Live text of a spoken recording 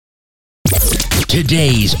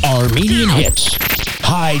Today's Armenian hits.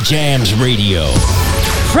 High Jams Radio.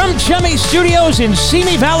 From Chummy Studios in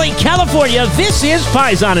Simi Valley, California, this is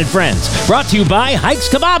Paisan and Friends, brought to you by Heights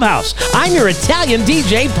Kebab House. I'm your Italian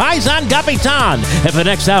DJ, Paisan Capitan. And for the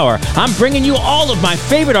next hour, I'm bringing you all of my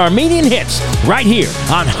favorite Armenian hits right here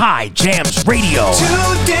on High Jams Radio.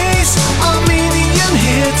 Today's Armenian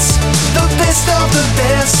hits, the best of the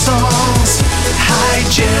best songs. High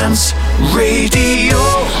Jams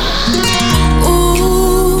Radio.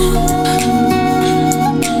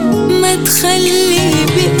 ما تخلي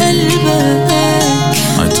بقلبك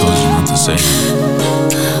I told you not to say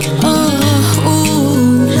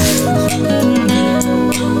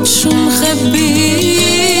شو مخبي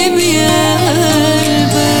بقلبك.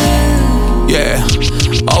 Yeah,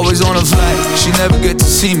 always on a flight, she never get to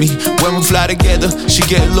see me. When we fly together, she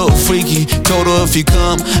get a little freaky. Told her if you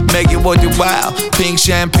come, make it worth your while. Pink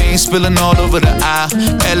champagne spilling all over the aisle.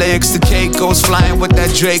 LAX to Caicos, flying with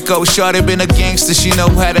that Draco. Shorty been a gangster, she know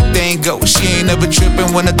how the thing go. She ain't never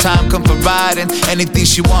tripping when the time come for riding. Anything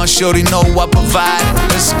she wants, shorty know I provide it.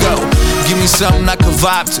 Let's go, give me something I can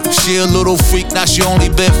vibe to. She a little freak, now she only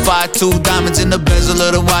been 5'2". Diamonds in the bezel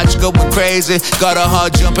of the watch going crazy. Got her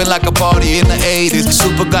heart jumping like a party in the 80s.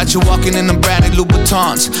 Super got you walking in them branded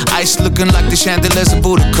Louboutins. Ice looking like the chandeliers of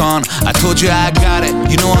Budokan. I told you I got it,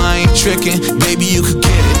 you know I ain't tricking. Baby you could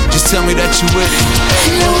get it, just tell me that you with it.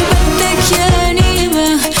 لو بدك ياني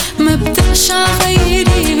ما بدكش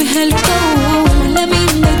عغيري بهالكون.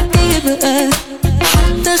 لمين بدي بقى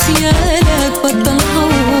حتى خيالك بطل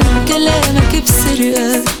هون. كلامك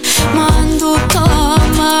بسرقة ما عنده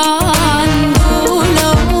طعم ما عنده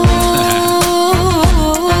لون.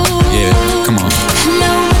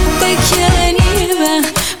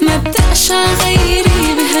 غيري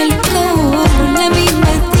بهالكون. لمين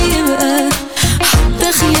بدي بقى حتى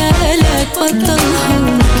خيالك بطل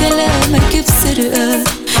هون. كلامك بسرقة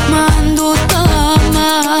ما عنده طعم ما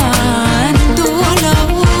عنده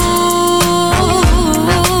لون.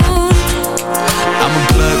 I'm a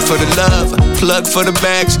plug for the love, plug for the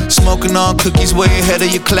bags. Smoking on cookies way ahead of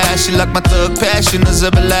your class. She like my thug passion is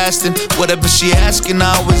everlasting. Whatever she asking, I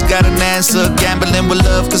always got an answer. Gambling with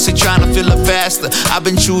love cause they trying to feel it faster. I've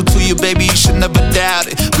been true to you baby, you should never doubt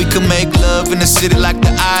it. We can make love in the city like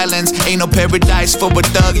the islands. Ain't no paradise for a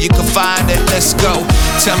thug, you can find it. Let's go,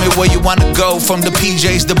 tell me where you wanna go. From the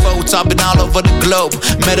PJs, the boats, I've been all over the globe.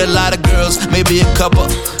 Met a lot of girls, maybe a couple,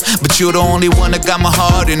 but you're the only one that got my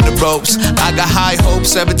heart in the ropes. I got high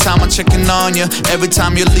hopes every time I'm checking on you. Every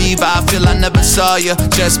time you leave, I feel I never saw you.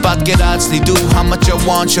 Just about to get out, do how much I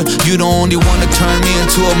want you. You the only one to turn me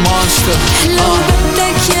into a monster. لو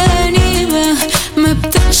بدك ياني ما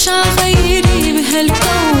بدكش عغيري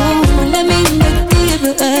بهالكون. لمين بدي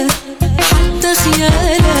بقى حتى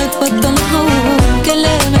خيالك بطل هون.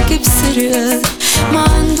 كلامك بسرقة ما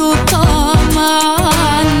عنده طعم ما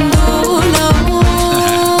عنده لون.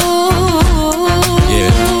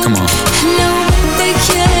 لو بدك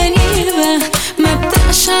ياني ما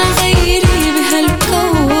بدكش عغيري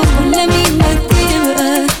بهالكون. لمين بدي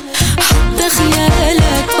بقى حتى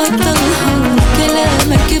خيالك بطل هون.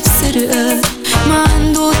 كلامك بسرقة ما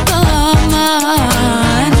عنده طعم ما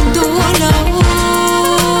عنده لون.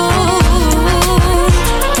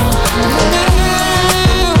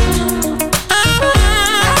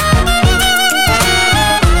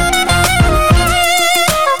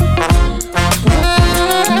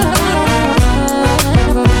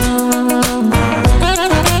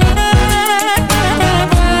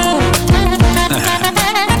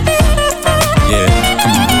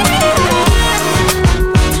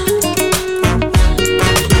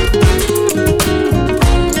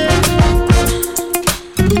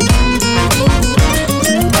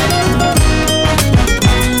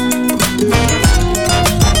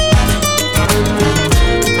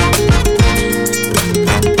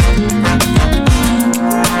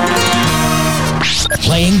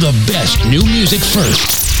 Playing the best new music first.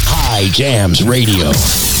 High Jams Radio.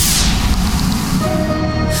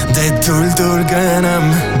 De tul ganam,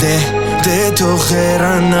 de to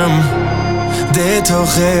khairanam, de to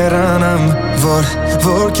khairanam,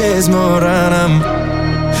 vor kez moranam.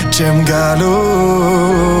 Chem galo,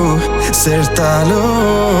 sertalo,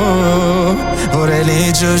 voreli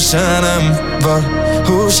joshanam, vor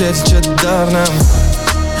hushel chadarnam.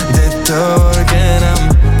 De to ganam,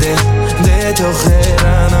 de to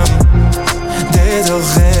khairanam, de to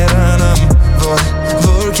khairanam,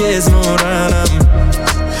 vor kez moranam.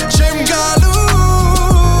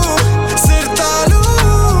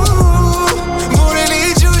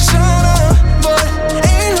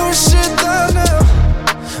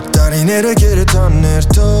 Ները գերտաններ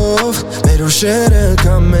տով, մեր ուշերը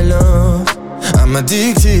կամելով, I'm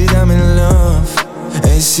addicted, I'm in love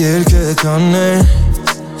Այս երկը կաններ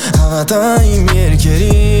Հավատային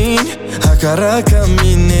երկերին Հակառակամ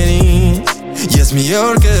իներին Ես մի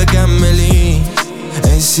օր կգամ էլի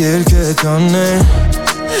Այս երկը կաններ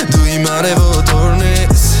Դու իմ արևոտ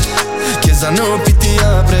ես Քեզանով պիտի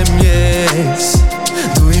ապրեմ ես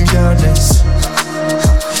Դու իմ յարն ես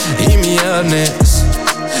Իմ յարն ես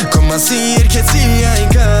Քո մասին երկեցի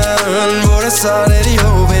այնքան Որ ես արերի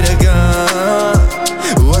հովերը գան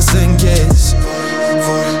Ու ասենք ես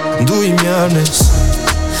Որ դու իմ յարն ես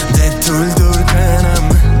Դե թույլ դուր կնամ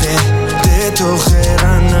Դե թող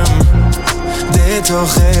հեռանամ Դե թող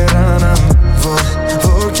հեռանամ Որ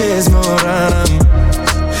քեզ մոռանամ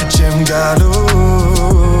Չեմ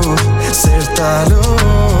գալու Սեր տալու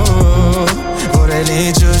Որ էլի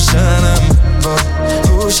ջուշանամ Որ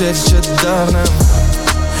հուշեր չդառնամ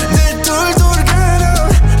Դե թույլ դուր կնամ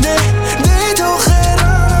Դե թող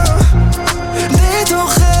հեռանամ Դե թող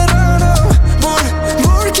հեռանամ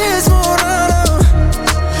Որ քեզ մոռանամ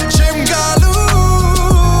Չեմ գալու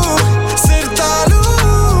Սեր տալու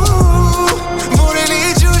Որ էլի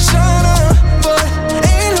ջուշանամ Որ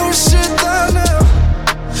էլ հուշը տանամ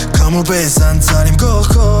Կամու պես անցար իմ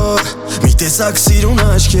կողքով Մի տեսակ սիրուն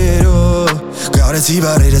աչքերով Կարեցի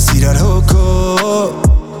բարերս իրար հոգով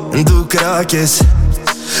Դու կրակ ես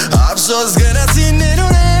Ափսոս գնացի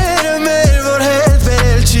ներուները մեր Որ հետ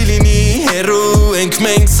վերել չի լինի Հեռու ենք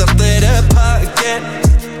մենք սրտերը փակ են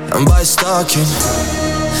Բայց տակ են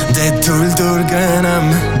Դե թույլ դուր գնամ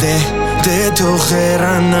Դե թող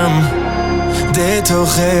հեռանամ Դե թող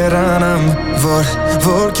հեռանամ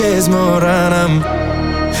Որ քեզ մոռանամ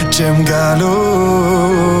Չեմ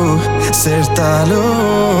գալու Սեր տալու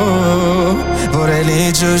Որ էլի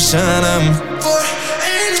ջուշանամ Որ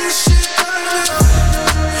էլ հուշի տանամ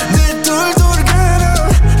Դե թույլ դուր գնամ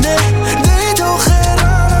Դե թող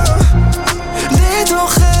հեռանամ Դե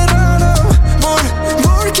թող հեռանամ Որ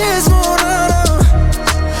քեզ մոռանամ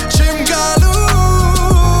Չեմ գալու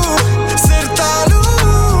Սեր տալու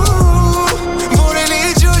Որ էլի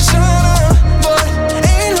ջուշանամ Որ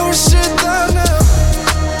էլ հուշի տանամ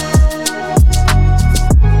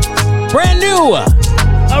Brand new,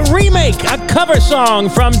 a remake, a cover song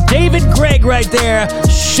from David Gregg right there,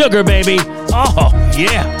 Sugar Baby. Oh,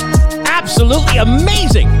 yeah, absolutely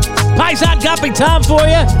amazing. Paisan Kapitan for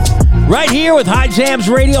you, right here with High Jams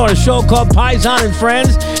Radio on a show called Paisan and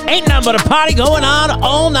Friends. Ain't nothing but a party going on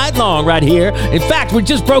all night long right here. In fact, we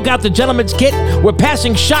just broke out the gentleman's kit. We're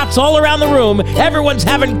passing shots all around the room. Everyone's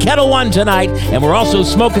having Kettle One tonight. And we're also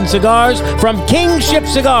smoking cigars from Kingship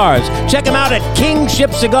Cigars. Check them out at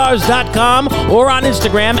kingshipcigars.com or on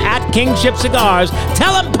Instagram at Kingship Cigars.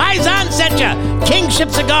 Tell them Paisan sent you. Kingship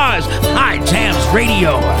Cigars, High Jams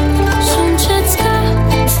Radio.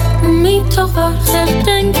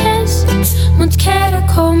 متكرر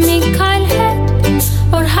كوميكال هيد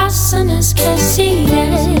اور حسنس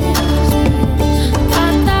كسيره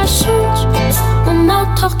Ardashur og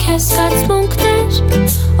máttak keskatspunkter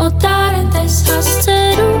og darendes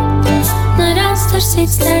hasteru når anstar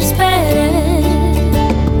sitt der spærer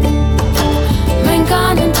Men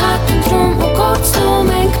ganen takken trom og godt stå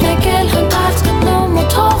men knekkel han tarskat nom og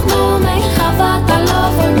tog nom men havata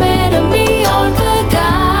lover mer og mi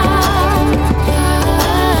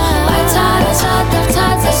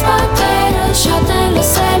Շատել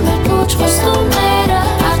լսել մեր կուչ խոստումները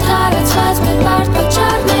Արդարացված մեր բարդ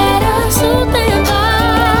պաճառները Սուտ են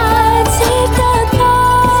բայց Սիրտդ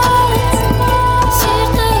բաց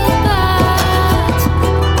Սիրտդ բաց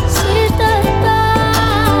Սիրտդ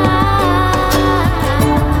բաց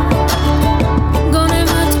Գոնե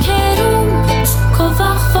մտքերում Քո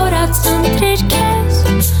վախ որած ընտրիր քեզ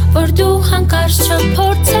Որ դու հանկարծ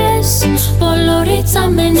չփորձես Բոլորից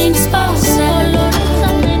ամենին սպասել Բոլորից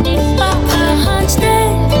ամենին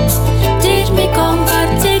Dir mi kom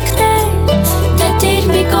kartikte De dir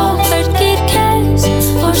mi kom verkirkes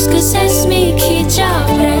Forskes mi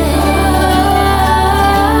kijabre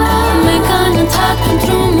Men kanen takken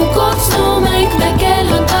trom og godt stå meg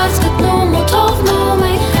Knekkel han tarsket nom og tog nom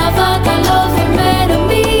meg Havata lover mer og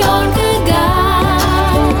mi orkega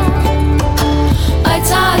Ai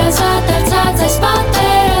tara zatar tazes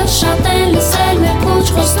bater Shaten lisel mer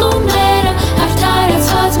kuch kostum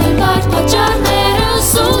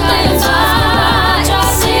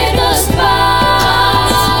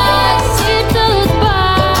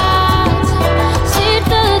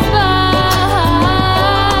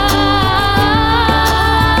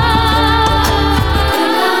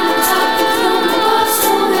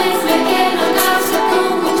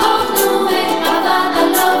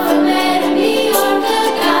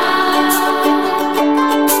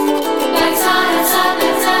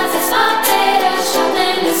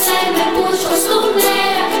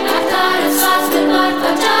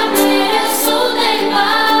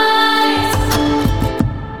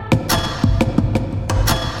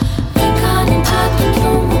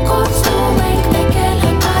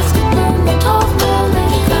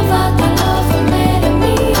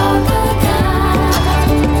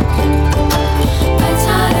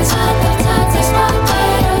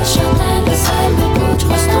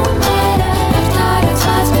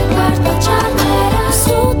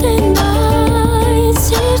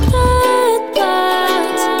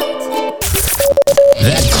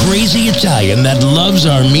Italian that loves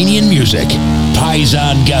Armenian music.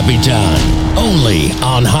 Paisan Kapitan. Only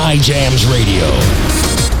on High Jams Radio.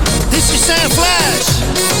 This is Sam Flash.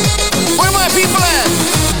 Where my people at?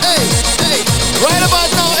 Hey, hey. Right about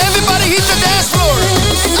now, everybody hit the dance floor.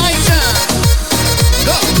 Aitan.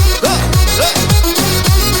 Go, go, go.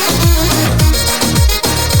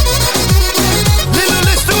 Lilo,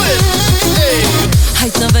 let's do it. Hey.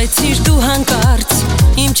 Հայտնվեցիր դու հանկարծ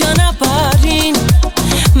իմ ճանապարհին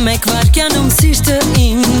Մեկ վարկյանում սիրտը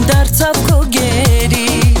իմ դարձավ քո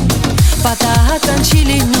գերի Պատահական չի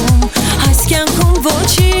լինում այս կյանքում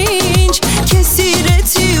ոչինչ Քեզ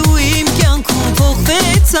սիրեցի ու իմ կյանքում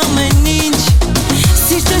փոխվեց ամեն ինչ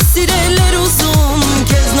Սիրտը սիրել էր ուզում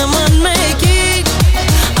քեզ նման մեկին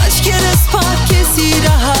Աչքերս փակ ես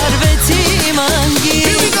սիրահարվեցի իմ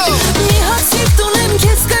անգին Մի հատ սիրտ ունեմ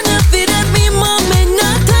քեզ կնվիրեմ իմ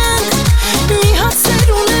ամենատանկ Մի հատ սեր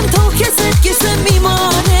ունեմ թող քեզ հետ կիսեմ իմ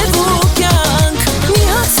արևու կյանք Մի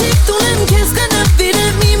հատ սիրտ ունեմ քեզ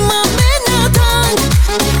կնվիրեմ իմ ամենատանկ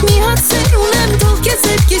Մի հատ սեր ունեմ թող քեզ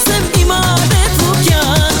հետ կիսեմ իմ արևու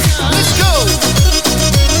կյանք Let's go.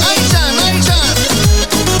 Aitan, Aitan.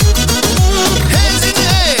 Hands in the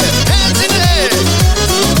air, hands in the air.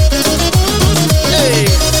 Hey.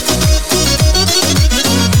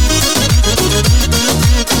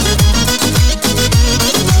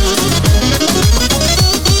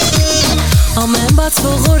 Ամեն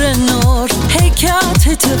բացվող օրը նոր հեքիաթ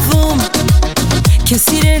է թվում Քեզ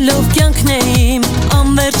սիրելով կյանքն է իմ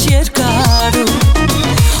անվերջ երկարում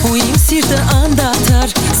Ու իմ սիրտը անդադար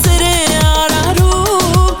սեր է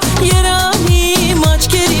արարում Երամ իմ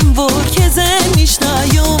աչքերին, որ քեզ եմ միշտ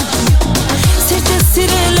նայում Սիրտը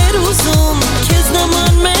սիրել էր ուզում քեզ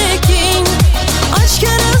նման մեկին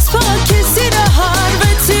Աչքերս փակ քեզ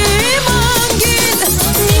սիրահարվեցի իմ անգին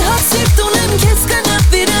Մի հատ սիրտ ունեմ քեզ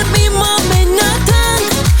կնվիրեմ իմ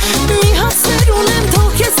ամենատանկ Մի հատ սեր ունեմ թող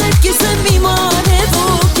քեզ հետ կիսեմ իմ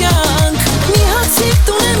արևու կյանք Մի հատ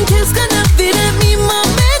սիրտ ունեմ քեզ կնվիրեմ իմ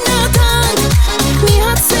ամենատանկ Մի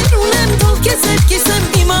հատ սեր ունեմ թող քեզ հետ կիսեմ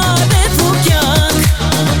իմ արևու կյանք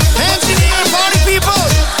Hands in the air, party people.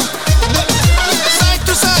 Side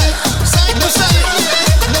to side, side to side.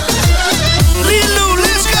 Lilo,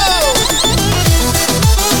 let's go.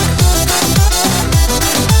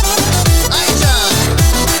 Aitan.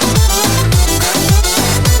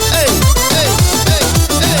 Hey, hey, hey,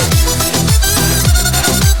 hey.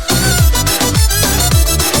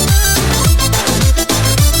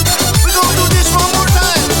 We're gonna do this one more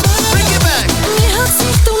time. Bring it back. Մի հատ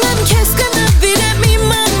սիրտ ունեմ քեզ կնվիրեմ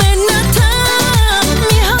իմ ամենատանկ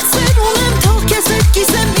Մի հատ սեր ունեմ թող քեզ հետ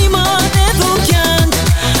կիսեմ իմ արևու կյանք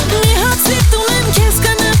Մի հատ սիրտ ունեմ քեզ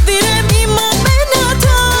կնվիրեմ իմ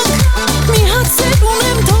ամենատանկ Մի հատ սեր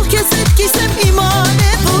ունեմ թող քեզ հետ կիսեմ իմ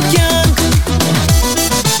արևու կյանք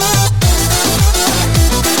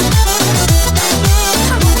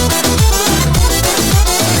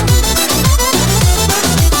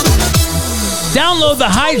Download the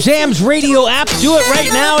High Jams Radio app. Do it right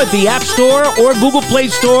now at the App Store or Google Play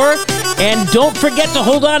Store. And don't forget to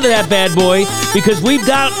hold on to that bad boy because we've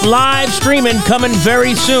got live streaming coming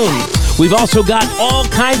very soon. We've also got all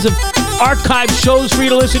kinds of archived shows for you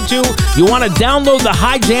to listen to. You want to download the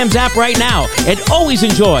High Jams app right now and always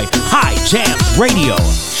enjoy High Jams Radio.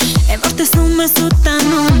 Որ տեսնում ես ու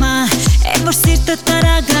տանում որ սիրտը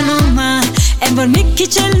տարագանում որ մի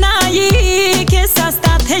քիչ էլ նայի քեզ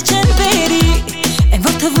հաստատ հեչ են բերի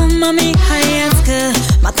որ թվում մի հայացքը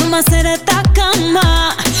մատում ասերը տակամ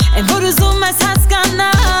որ ուզում ես հասկանա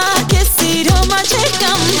քեզ սիրում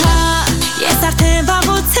աչքամ ես արդեն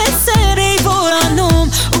վաղուց ես սերի որանում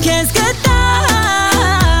ու քեզ գտա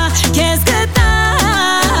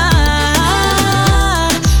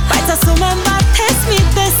բայց ասում եմ վարդես մի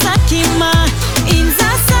տեսակ իմա ինձ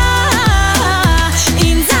ասա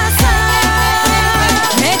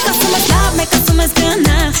մեկ ասում ես լավ մեկ ասում ես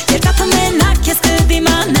գնա երկաթը մենակ ես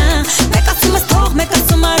կդիմանա մեկ ասում ես թող մեկ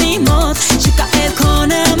ասում արի մոտ չկա էլ քո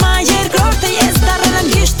նման երկրորդը ես դառել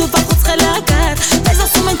եմ հիշտ ու վաղուց խելագար բայց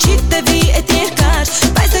ասում են չի տևի էդ երկար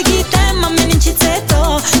բայց դե գիտեմ ամեն ինչից հետո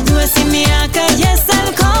դու ես իմ միակը ես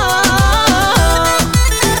էլ քո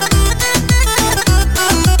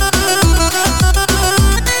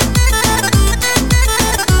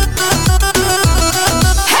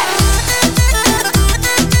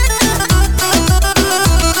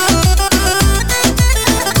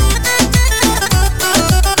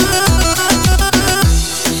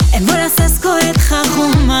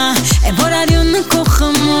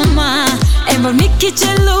որ մի քիչ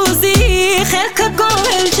լուզի խելքը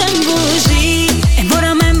գովել չեմ բուժի որ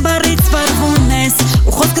ամեն բառից վարվում ես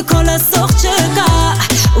ու խոսքը քո լսող չկա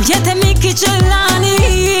ու եթե մի քիչ լանի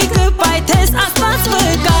կպայթե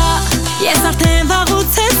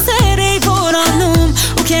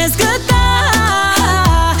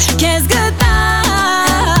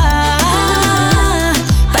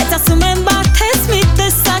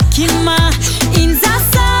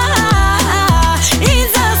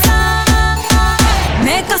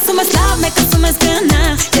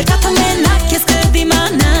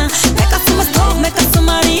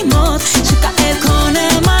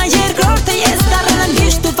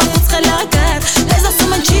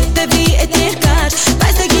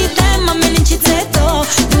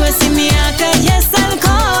միակը ես էլ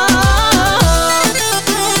քո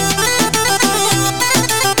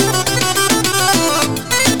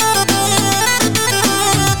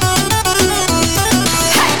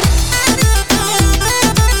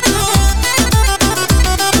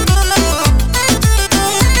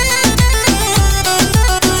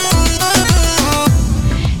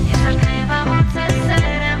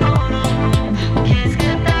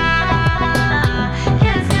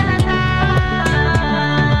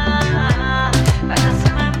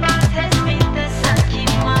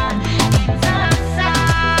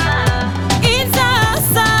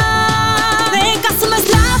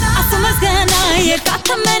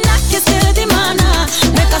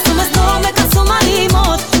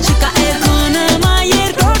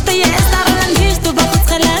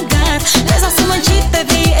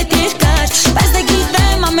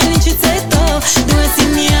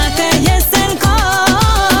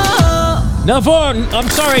I'm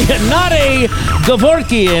sorry, not a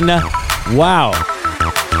Gavorkian. Wow.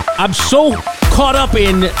 I'm so caught up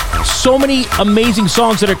in so many amazing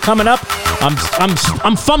songs that are coming up.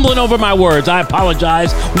 I'm fumbling over my words. I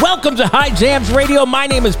apologize. Welcome to High Jams Radio. My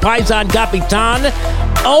name is Paisan Gapitan.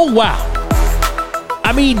 Oh, wow.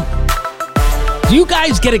 I mean, do you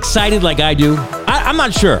guys get excited like I do? I'm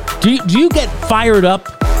not sure. Do you get fired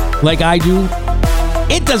up like I do?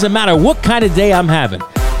 It doesn't matter what kind of day I'm having.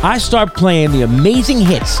 I start playing the amazing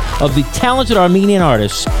hits of the talented Armenian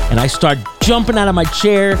artists, and I start jumping out of my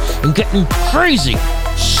chair and getting crazy.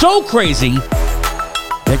 So crazy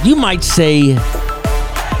that you might say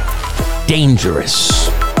dangerous.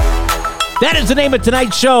 That is the name of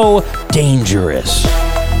tonight's show, Dangerous.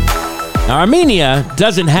 Now, Armenia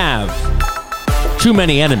doesn't have too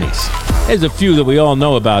many enemies. There's a few that we all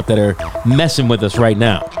know about that are messing with us right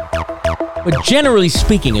now. But generally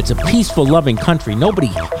speaking, it's a peaceful, loving country. Nobody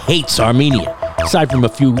hates Armenia, aside from a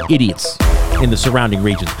few idiots in the surrounding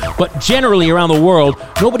regions. But generally around the world,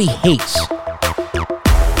 nobody hates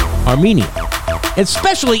Armenia,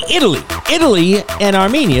 especially Italy. Italy and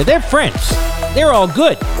Armenia, they're friends. They're all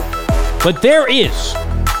good. But there is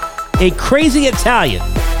a crazy Italian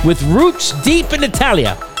with roots deep in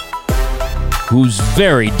Italia who's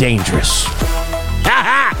very dangerous.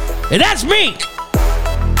 Ha ha! And that's me!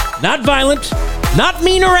 Not violent, not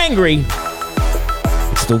mean or angry.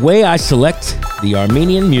 It's the way I select the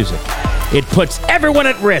Armenian music. It puts everyone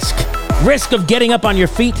at risk. Risk of getting up on your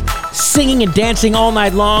feet, singing and dancing all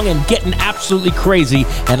night long, and getting absolutely crazy.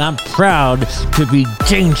 And I'm proud to be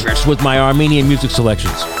dangerous with my Armenian music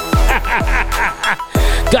selections.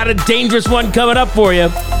 Got a dangerous one coming up for you.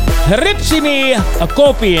 Ripsimi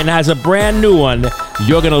Akopian has a brand new one.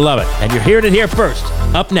 You're going to love it. And you're hearing it here first.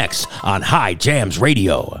 Up next on High Jams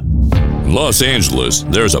Radio. Los Angeles,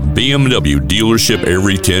 there's a BMW dealership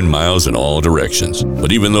every 10 miles in all directions.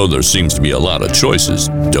 But even though there seems to be a lot of choices,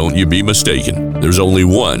 don't you be mistaken. There's only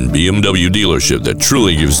one BMW dealership that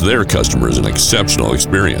truly gives their customers an exceptional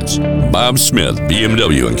experience. Bob Smith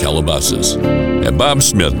BMW in Calabasas. At Bob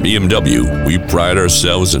Smith BMW, we pride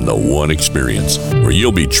ourselves in the one experience, where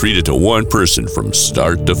you'll be treated to one person from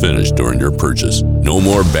start to finish during your purchase. No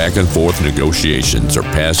more back and forth negotiations or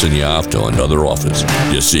passing you off to another office.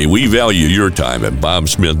 You see, we value your time at Bob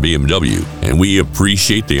Smith BMW, and we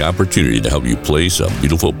appreciate the opportunity to help you place a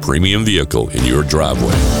beautiful premium vehicle in your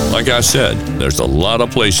driveway. Like I said, there's a lot of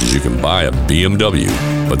places you can buy a BMW,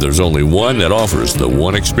 but there's only one that offers the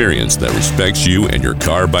one experience that respects you and your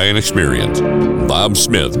car buying experience. Bob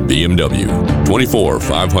Smith BMW,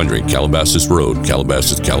 24500 Calabasas Road,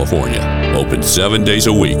 Calabasas, California. Open 7 days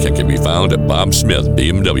a week and can be found at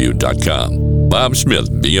bobsmithbmw.com. Bob Smith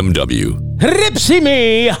BMW.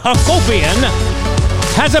 Ripsimi Hakopian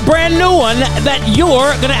has a brand new one that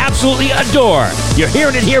you're going to absolutely adore. You're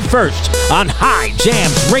hearing it here first on High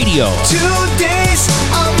Jams Radio. Today's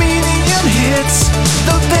Armenian hits,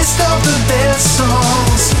 the best of the best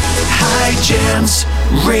songs. High Jams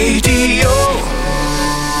Radio.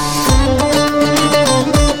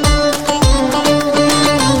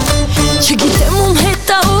 Չգիտեմ ում հետ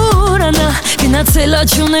աուրանա Գնացել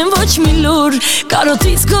աչունեմ ոչ մի լուր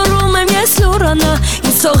Կարոտից գորում եմ ես լուրանա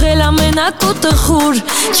Ինձ սողել ամենակո տխուր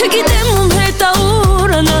Չգիտեմ ում հետ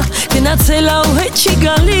աուրանա Գնացել ա ու հետ չի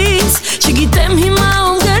գալիս Չգիտեմ հիմա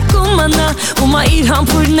ում գրկումանա Ումա իր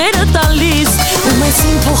համպուրները տալիս Ում ես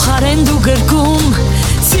իմ փոխարեն դու գրկում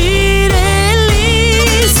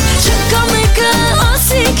Սիրելիս Չկա մեկը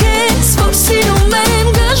ասի քեզ Որ սիրում եմ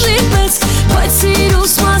գժի պես Բայց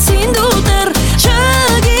սիրուս մասին դու դեռ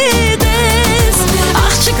չգիտես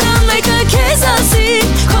Աղջկա մեկը քեզ ասի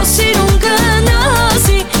Քո սիրուն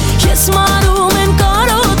գնասի Ես մարում եմ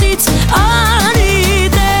կարոտից արի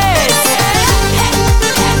տես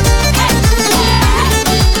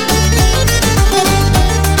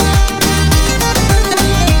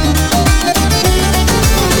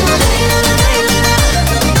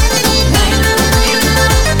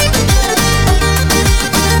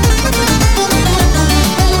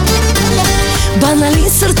Բանալին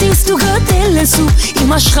սրտինս դու գտել ես ու իմ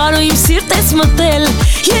աշխարհը իմ սիրտ ես մտել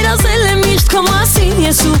Երազել եմ միշտ քո մասին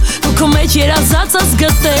ես ու դու քո մեջ երազած ես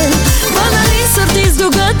գտել Բանալին սրտինս դու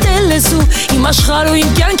գտել ես ու իմ աշխարհը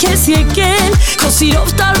իմ կյանք ես եկել Քո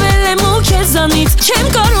սիրով տարվել եմ ու քեզանից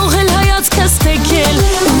չեմ կարող էլ հայացքս թեքել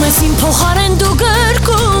Ում ես իմ փոխարեն դու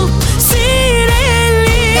գրկում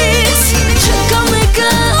սիրելիս Չկա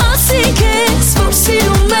մեկը ասի քեզ որ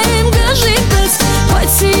սիրում եմ գժի պես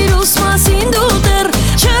Բայց սիրուս մասին դու դեռ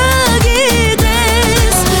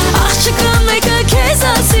չգիտես Ախ չկա մեկը քեզ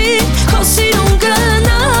ասի քո սիրուն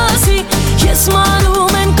գնասի Ես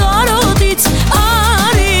մանում եմ կարոտից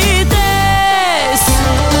արի տես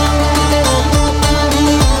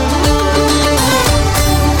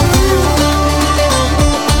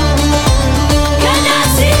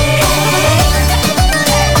Գնասի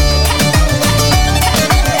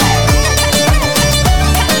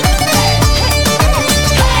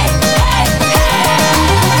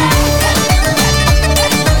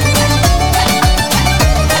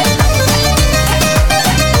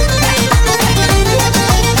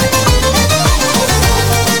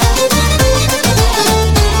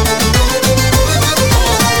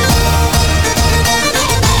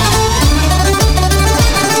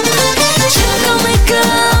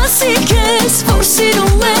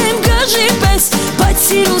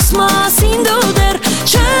Սիրուս մասին դու դեռ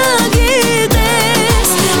չգիտես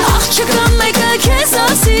Ախ չկա մեկը քեզ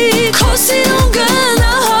ասի քո սիրուն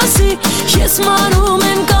գնահասի Ես մանում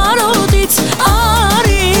եմ կարոտից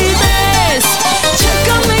արի տես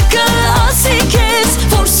Չկա մեկը ասի քեզ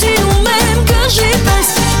որ սիրում եմ գժի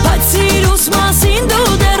պես Բայց սիրուս մասին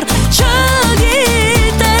դու դեռ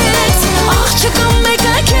չգիտես Ախ չկա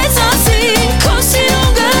մեկը քեզ ասի քո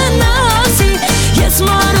սիրուն գնահասի Ես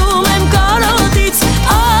մանում եմ կարոտից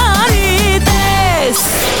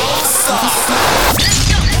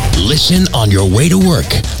Listen on your way to work,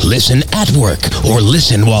 listen at work, or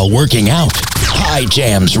listen while working out. High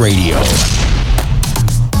Jams Radio.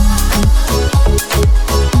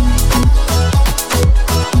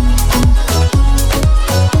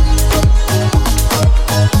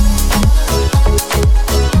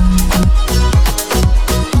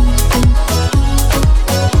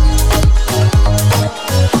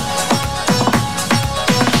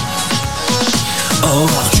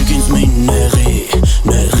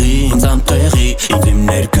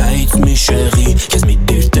 Քեզ մի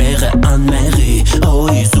դիր տեղը անմեղի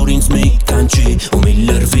Ոյ զուր ինձ մի կանչի ու մի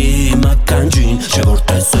լրվի մականջին Չէ որ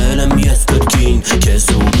տեսել եմ ես կրկին Քեզ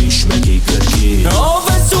ուրիշ մեկի կրկին Ով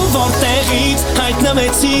ես ու որտեղից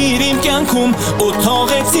հայտնվեցիր իմ կյանքում Ու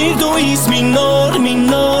թողեցիր դու իս մի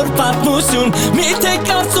նոր պատմություն Միթե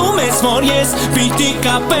կարծում ես որ ես պիտի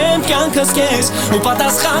կապեմ կյանքս քեզ Ու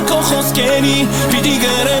պատասխան քո խոսքերի պիտի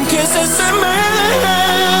գրեմ քեզ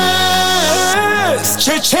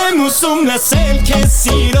Չէ չեմ ուսում լսել քեզ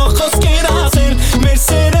սիրո խոսքեր ասել Մեր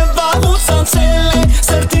սերը վաղուց անցել է,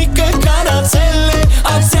 սրտիկը կանացել է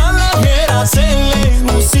Անցյալը հեռացել է,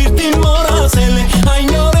 ու սիրտին մոռացել է Այն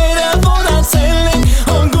օրերը որ անցել է,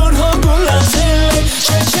 հոգուն լացել է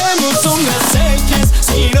Չէ չեմ ուսում լսել քեզ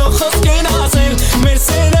սիրո խոսքեր ասել Մեր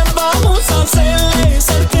սերը վաղուց անցել է,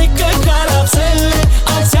 սրտիկը կանացել է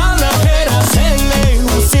Անցյալը հեռացել է,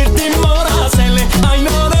 ու սիրտին մոռացել է Այն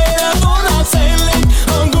օրերը որ անցել է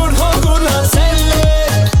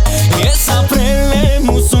Ես ապրել եմ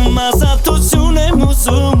ուսում ազատություն եմ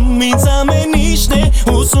ուսում Ինձ ամեն իշն է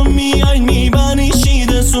ուսում միայն մի բանի չի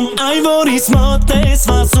դսում Այն որից մոտ ես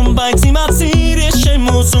վասում բայց իմացիր ես չեմ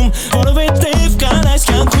ուսում Որովհետև կան այս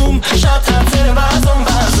կյանքում շատ հարցեր վազում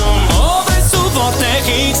Ով ես ու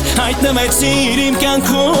որտեղից հայտնվեցիր իմ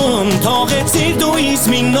կյանքում Թողեցիր դու իս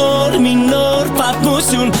մի նոր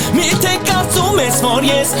պատմություն Միթե կարծում ես որ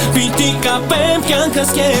ես պիտի կապեմ կյանքս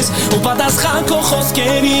քեզ Ու պատասխան քո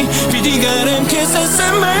խոսքերի պիտի գրեմ քեզ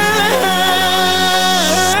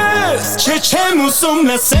Չէ չեմ ուսում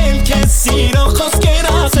լսել քեզ սիրո խոսքեր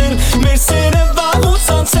ասել Մեր սերը վաղուց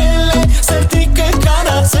անցել է, սրտիկը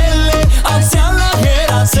կանացել է Անցյալը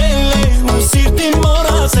հեռացել է, ու սիրտին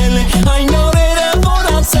մոռացել է Այն օրերը որ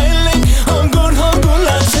անցել է, հոգուն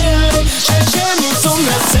լացել է Չէ չեմ ուսում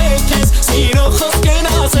լսել քեզ սիրո խոսքեր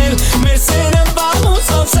ասել Մեր սերը վաղուց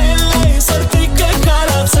անցել է, սրտիկը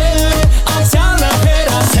կանացել է Անցյալը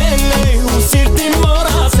հեռացել է, ու սիրտին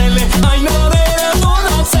մոռացել է Այն օրերը որ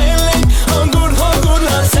անցել է, հոգուն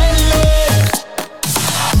լացել է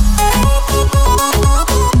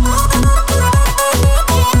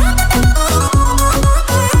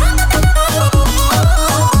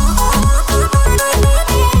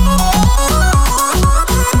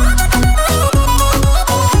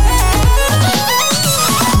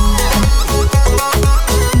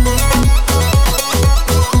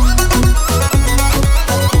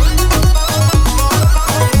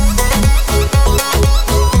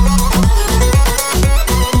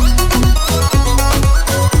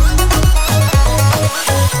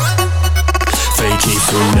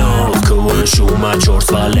Ուսունով քուան շումա չորս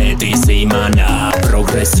վալետի սիմանա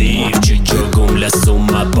Պրոգրեսիվ չջոգում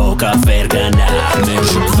լսումա բոկա վերգանա Մեր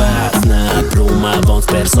շուտվածնա պրումա ոնց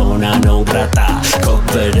պերսոնա նոն գրատա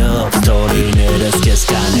Կոպվերով ստորիներս կես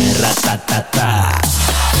կանեն ռատատատա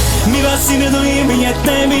Mi vacine doim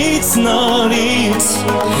jetnemից նորից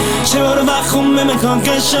Չէ որ վախում եմ ընքան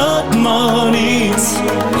կշոտ մորից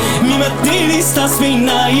Mi մտնիրից տասմին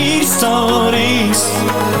նայիր ստորից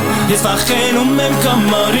Ես վախենում եմ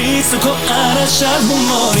կամորից ու քո առաջար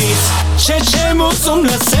հումորից Չէ չեմ ուսում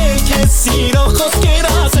լսել քեզ սիրո խոսքեր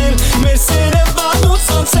ասել Մեր սերը վաղուց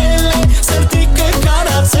անցել է Սրտիկը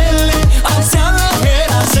կարացել է Անցյալը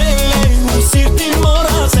հերացել է Ու սիրտին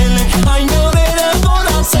մորացել է Այն օրերը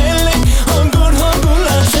որացել է Հանգուր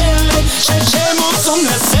լացել է Չէ չեմ ուսում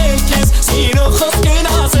լսել քեզ սիրո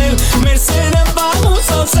խոսքեր ասել Մեր սերը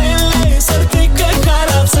վաղուց անցել է Սրտիկը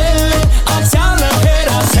կարացել է Անցյալը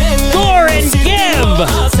հերացել է Goran Gimb!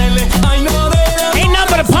 Ain't nothing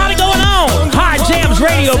but a party going on! High Jams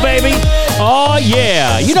Radio, baby! Oh,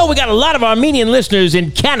 yeah. You know, we got a lot of Armenian listeners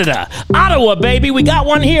in Canada. Ottawa, baby. We got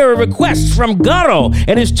one here, a request from Garo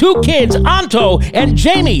and his two kids, Anto and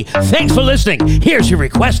Jamie. Thanks for listening. Here's your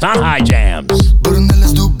request on High Jams.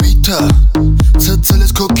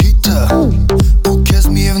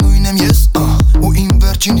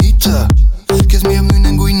 Քեզ միևնույն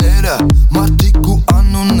են գույները, մարդիկ ու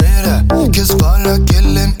անունները Քեզ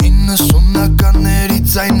վարակել են 90-ականների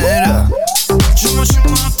ձայները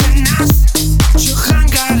Չմոտնաս,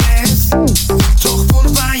 չխանգարես Թող որ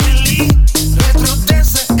վայելի, ռետրո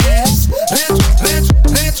դեսը ես Ռետրո դեսը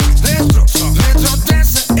ես Ռետրո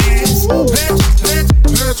դեսը ես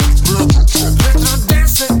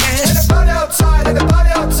Everybody outside,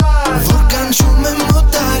 everybody outside Որ կանչում եմ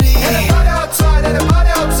մոտարի Everybody outside,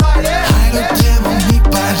 everybody outside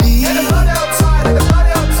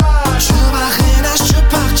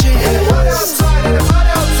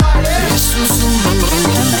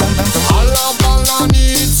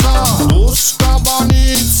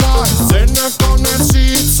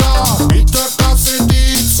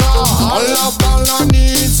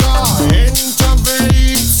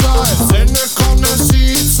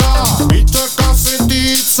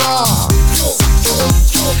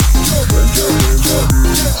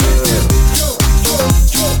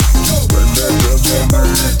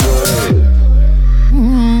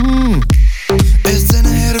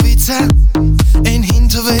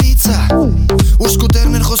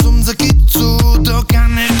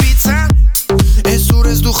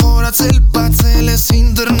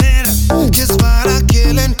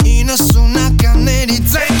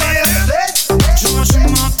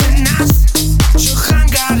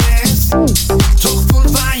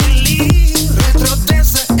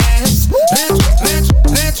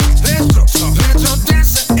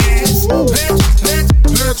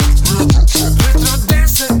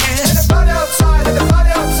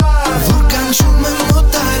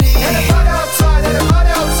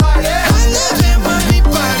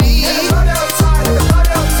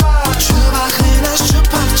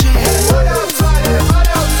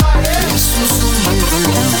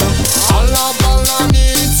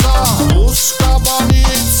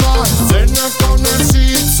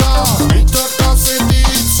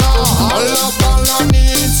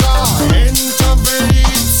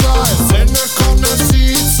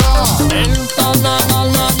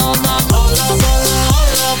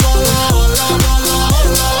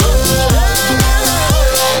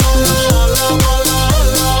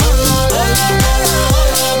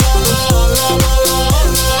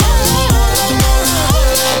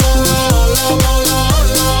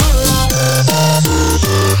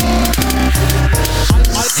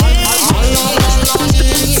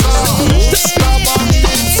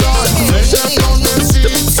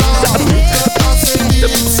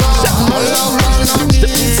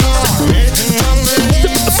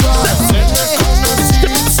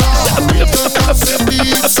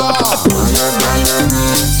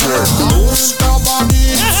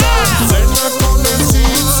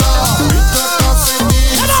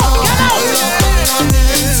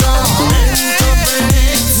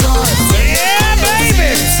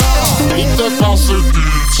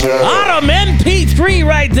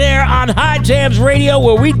Radio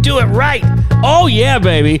where we do it right. Oh yeah,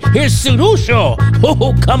 baby. Here's Sunusho.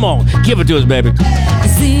 Oh, come on. Give it to us, baby.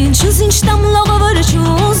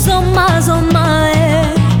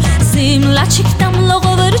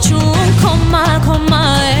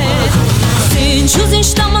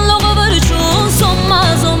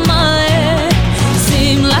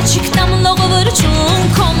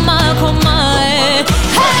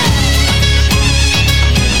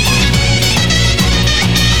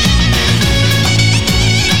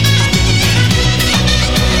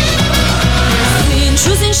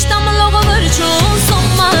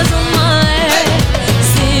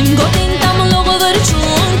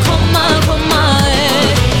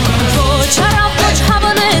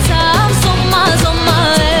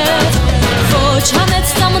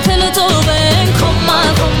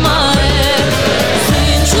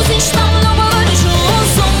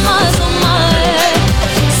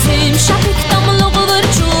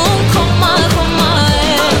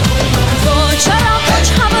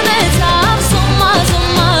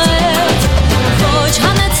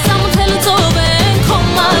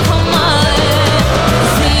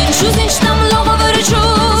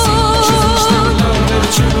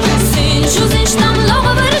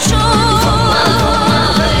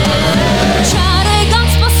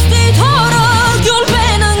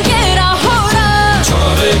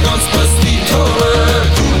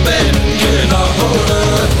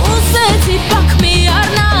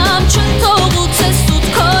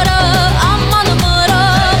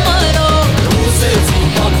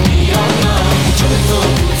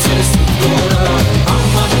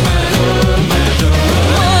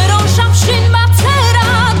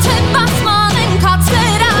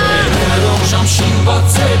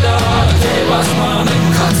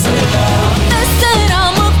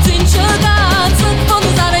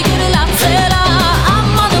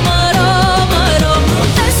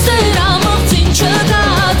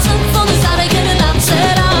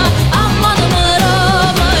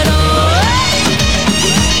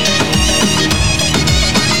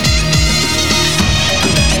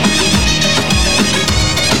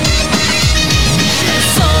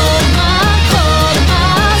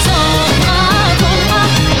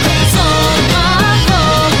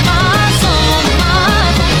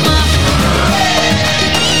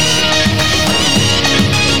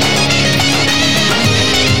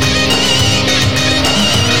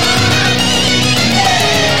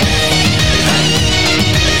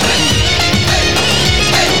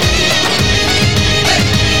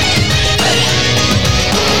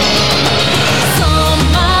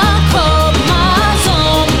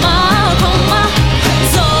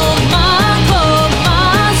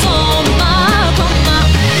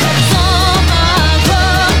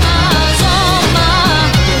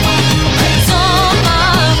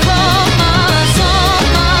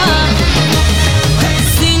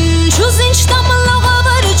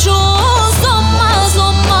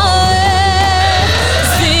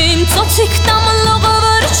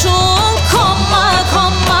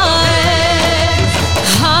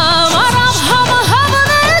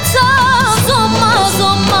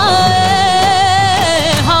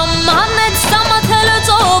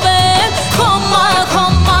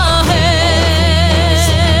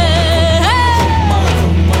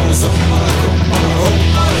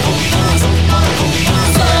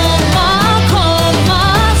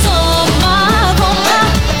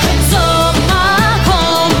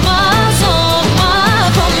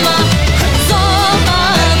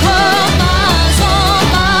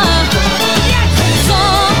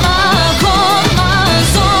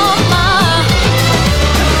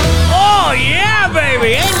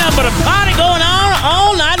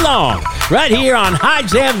 right here on High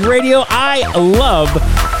Jams Radio. I love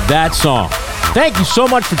that song. Thank you so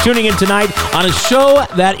much for tuning in tonight on a show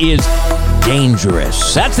that is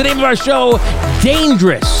dangerous. That's the name of our show,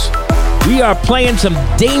 Dangerous. We are playing some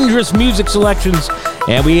dangerous music selections,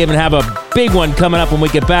 and we even have a big one coming up when we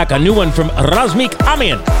get back, a new one from Razmik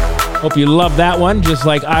Amian. Hope you love that one, just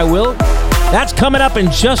like I will. That's coming up in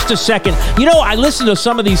just a second. You know, I listen to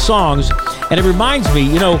some of these songs, and it reminds me,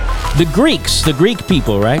 you know, the Greek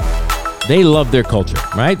people, right? They love their culture,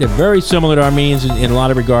 right? They're very similar to Armenians in a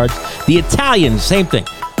lot of regards. The Italians, same thing.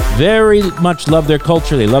 Very much love their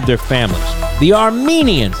culture. They love their families. The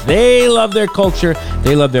Armenians, they love their culture.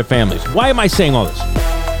 They love their families. Why am I saying all this?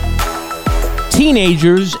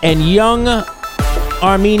 Teenagers and young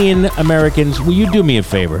Armenian Americans, will you do me a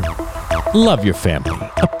favor? Love your family.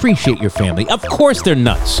 Appreciate your family. Of course they're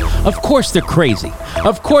nuts. Of course they're crazy.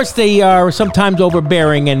 Of course they are sometimes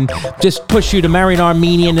overbearing and just push you to marry an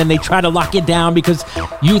Armenian, and they try to lock you down because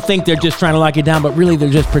you think they're just trying to lock you down, but really they're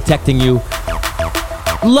just protecting you.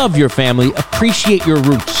 Love your family. Appreciate your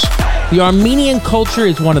roots. The Armenian culture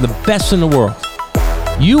is one of the best in the world.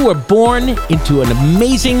 You were born into an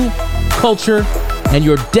amazing culture, and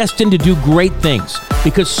you're destined to do great things,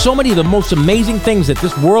 because so many of the most amazing things that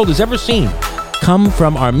this world has ever seen come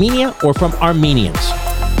from Armenia or from Armenians.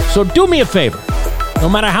 So do me a favor. No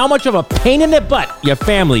matter how much of a pain in the butt your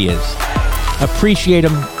family is, appreciate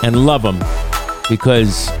them and love them,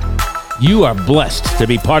 because you are blessed to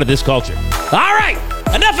be part of this culture. All right,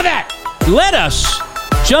 enough of that. Let us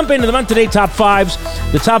jump into the month today top fives,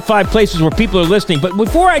 the top 5 places where people are listening. But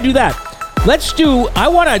before I do that, I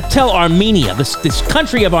want to tell Armenia, this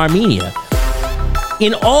country of Armenia,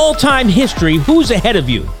 in all-time history, who's ahead of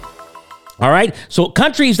you? All right? So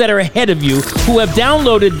countries that are ahead of you who have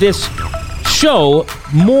downloaded this show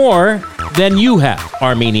more than you have,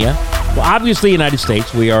 Armenia. Well, obviously, United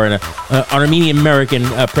States. We are in an Armenian-American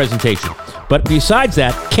presentation. But besides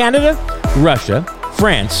that, Canada, Russia,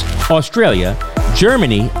 France, Australia,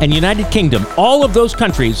 Germany, and United Kingdom, all of those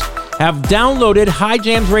countries have downloaded High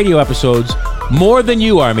Jams radio episodes more than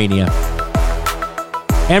you, Armenia.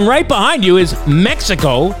 And right behind you is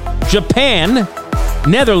Mexico, Japan,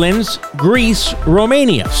 Netherlands, Greece,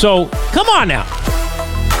 Romania. So come on now.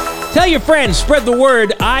 Tell your friends, spread the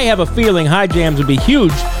word. I have a feeling High Jams would be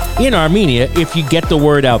huge in Armenia if you get the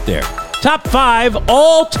word out there. Top 5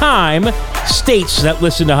 all-time states that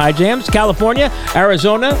listen to High Jams: California,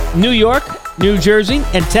 Arizona, New York, New Jersey,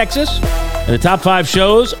 and Texas. And the top 5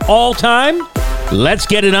 shows all time. Let's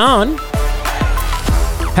get it on.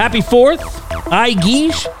 Happy 4th, I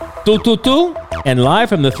Gish, Tu, and live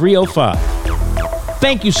from the 305.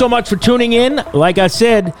 Thank you so much for tuning in. Like I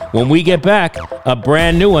said, when we get back, a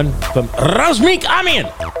brand new one from Razmik Amian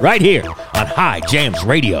right here on High Jams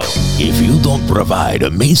Radio. If you don't provide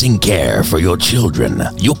amazing care for your children,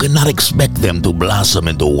 you cannot expect them to blossom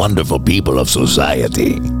into wonderful people of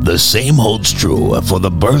society. The same holds true for the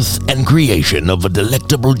birth and creation of a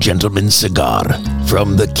delectable gentleman's cigar.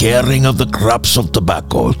 From the caring of the crops of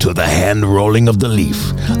tobacco to the hand rolling of the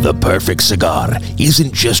leaf, the perfect cigar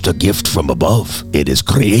isn't just a gift from above. It is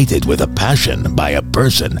created with a passion by a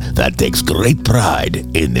person that takes great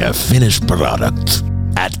pride in their finished product.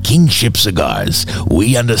 At Kingship Cigars,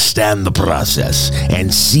 we understand the process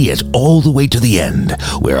and see it all the way to the end,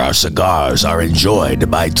 where our cigars are enjoyed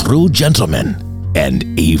by true gentlemen and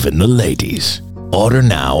even the ladies. Order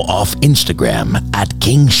now off Instagram at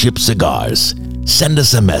Kingship Cigars. Send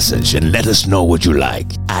us a message and let us know what you like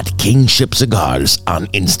at Kingship Cigars on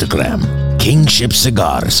Instagram. Kingship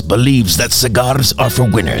Cigars believes that cigars are for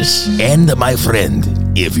winners. And my friend,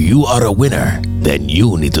 if you are a winner, then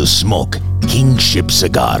you need to smoke Kingship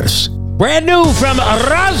Cigars. Brand new from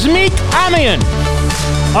Razmik Amian.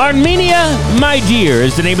 Armenia, My Dear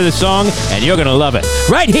is the name of the song, and you're going to love it.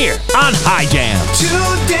 Right here on High Jams.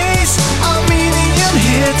 Today's Armenian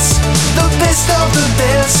hits, the best of the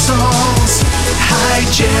best songs. High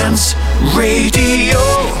Jams Radio.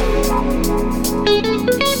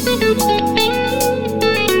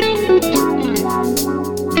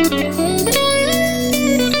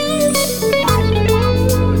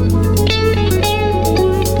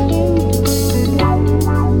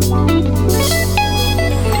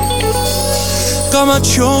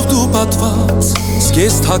 Կամաչով դու պատված,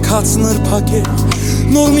 զգես թակած նրբակել,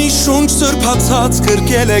 նոր մի շունչ սրբացած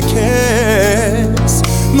կրկել է քեզ,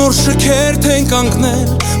 նոր շքերթ են կանգնել,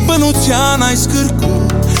 բնության այս կրկում,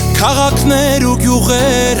 քաղաքներ ու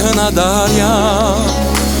գյուղեր հնադարյան,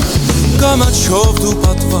 կամաչով դու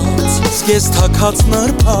պատված, զգես թակած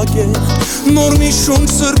նրբակել, նոր մի շունչ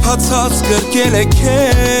սրբացած կրկել է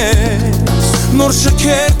քեզ, Նոր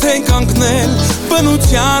շքերթ են կանգնել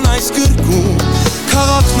բնության այս գրկում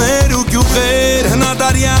Քաղաքներ ու գյուղեր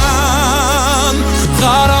հնադարյան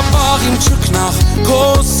Ղարաբաղ իմ չքնաղ քո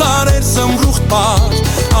սարեր զմրուխտ պար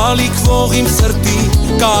Ալիքվող իմ սրտի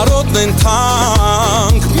կարոտն են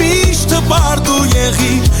թանկ Միշտ հպարտ ու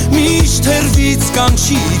եղիր, միշտ հերվից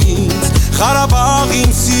կանչիր ինձ Ղարաբաղ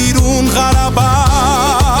իմ սիրուն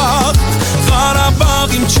Ղարաբաղ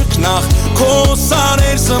Ղարաբաղ իմ չքնաղ քո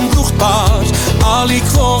սարեր զմրուխտ պար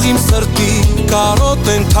Ալիքվող իմ սրտի կարոտ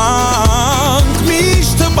են թանկ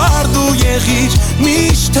Միշտ հպարտ ու եղիր,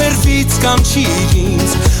 միշտ հերվից կանչիր ինձ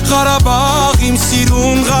Ղարաբաղ իմ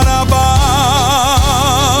սիրուն Ղարաբաղ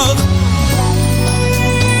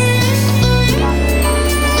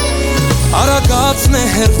Արագածն է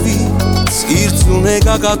հերվից, իր ձուն է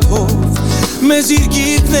գագաթով Մեզ իր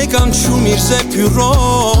գիրկն է կանչում իր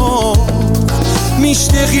զեփյուրով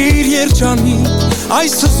Միշտ եղիր երջանիկ,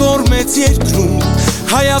 այս հզոր մեծ երկրում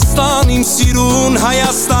Հայաստան իմ սիրուն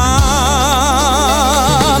Հայաստան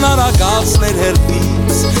Արագածն էր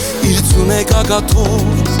հերվից, իր ձուն է գագաթով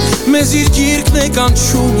Մեզ իր գիրկն է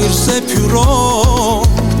կանչում իր զեփյուրով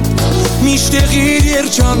Միշտ եղիր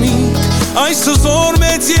երջանիկ, այս հզոր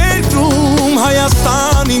մեծ երկրում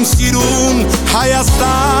Հայաստան իմ սիրուն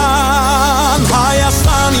Հայաստան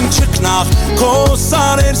Հայաստան իմ չքնաղ քո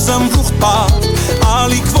սարեր զմրուխտ պար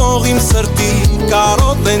Ալիքվող իմ սրտի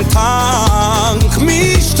կարոտ են թանկ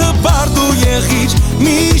Միշտ հպարտ ու եղիր,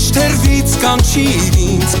 միշտ հերվից կանչիր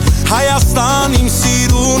ինձ Հայաստան իմ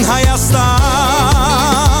սիրուն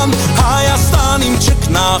Հայաստան Հայաստան իմ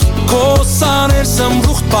չքնաղ քո սարեր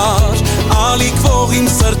զմրուխտ պար Ալիքվող իմ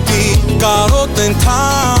սրտի կարոտ են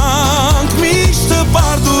թանկ Միշտ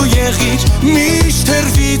հպարտ ու եղիր, միշտ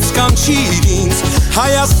հերվից կանչիր ինձ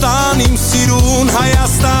Հայաստան իմ սիրուն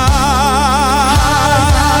Հայաստան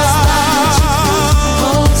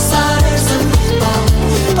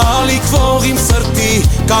Ալիքվող իմ սրտի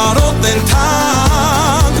կարոտ են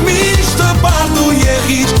թանկ Միշտ հպարտ ու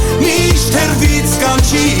եղիր, միշտ հերվից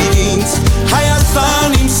կանչիր ինձ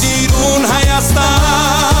Հայաստան իմ սիրուն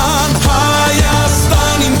Հայաստան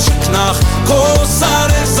Հայաստան իմ չքնաղ քո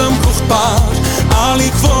սարեր զմրուխտ պար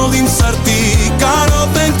Ալիքվող իմ սրտի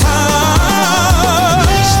կարոտ են թանկ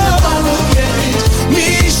Միշտ հպարտ ու եղիր,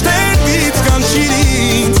 միշտ հերվից կանչիր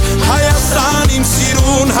ինձ Հայաստան իմ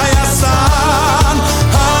սիրուն Հայաստան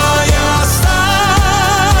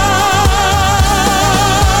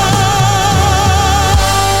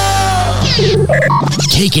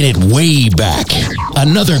Taking it way back.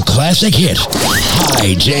 Another classic hit.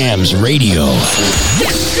 High Jams Radio.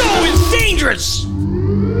 This show is dangerous!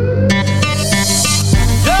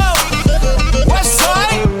 Yo! West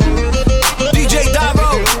Side! DJ Davo!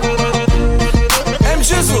 M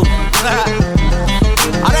Jizzle!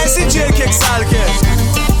 Արա եսի չի եկեք սարկես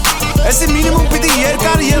Եսի մինիմում պիտի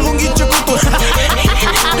երկար եղունգի ճկուտու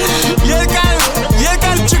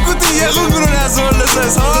Երկար ճկուտի եղունգ ունես որ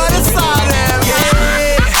լսես Հորը սարեմ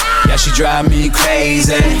Yeah, she drive me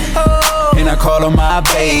crazy And I call her my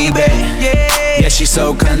baby Yeah, she's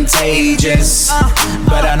so contagious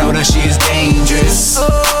But I know that she's dangerous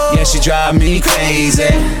Yeah, she drive me crazy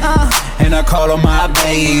And I call her my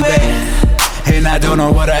baby And I don't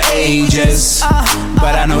know what her age is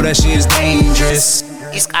But I know that she is dangerous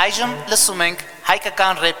Իսկ այժմ լսում ենք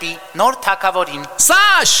հայկական рэպի նոր թագավորին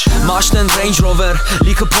Սաշ! Մաշտեն Range Rover,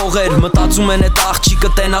 լիքը փողեր Մտածում են էտ աղջիկը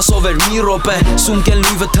տենասով էր Մի ռոպե, սումկել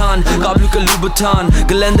Louis Vuitton Կաբլուկը Louboutin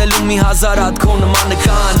Գլենդելում մի հազար հատ քո նման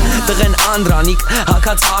նկան Տղեն Անդրանիկ,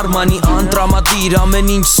 հակած Արմանի Անտրամադիր,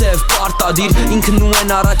 ամեն ինչ սև, պարտադիր Ինքն ու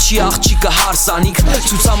են առաջի աղջիկը հարսանիք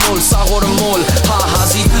Ցուցամոլ, սաղորը մոլ, հա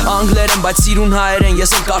հազիվ Անգլեր են, բայց սիրուն հայեր են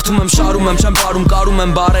Ես էլ կարդում եմ, շարում եմ, չեմ բարում, կարում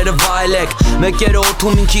եմ Բարերը վայելեք, մեկերը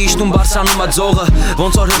օթում ինքի իշտում Բարսանում ածողը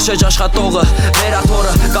Ոնց որ հրշեջ աշխատողը,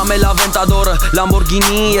 վերաթորը, կամ էլ ավենտադորը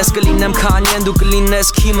Լամբորգինի, ես կլինեմ Քանյեն, դու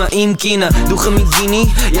կլինես Քիմը, իմ կինը Դու խմի գինի,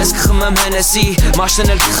 ես կխմեմ Հենեսի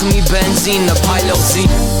Մաշտեն էլ կխմի բենզինը, փայլոցի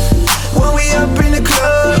When we up in the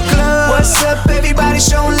club, what's up, everybody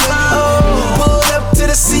showing love Pulled up to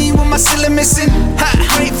the scene with my cylinder missing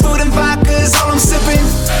Great food and vodka is all I'm sipping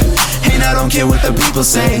And I don't care what the people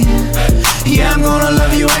say Yeah, I'm gonna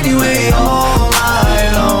love you anyway All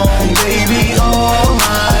night long, baby, all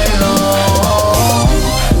night long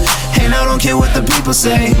And I don't care what the people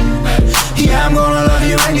say Yeah, I'm gonna love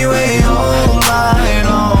you anyway All night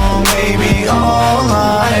long, baby, all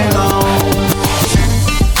night long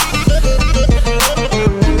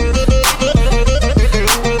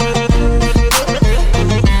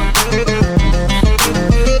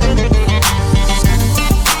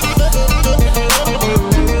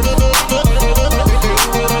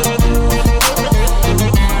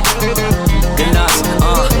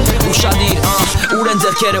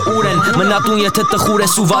Մնատուն եթե տխուր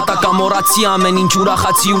ես ու վատա կամ օրացի ամեն ինչ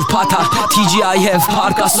ուրախացի ուրփաթա TGI have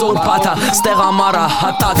հարկա սոր փաթա ստեղ ամարա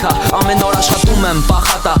հատակա ամեն օր աշխատում եմ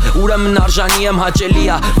պախատա ուրեմն արժանի եմ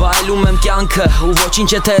հաճելիա վայելում եմ կյանքը ու ոչինչ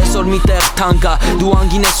եթե այսօր միտեղ թանկա դու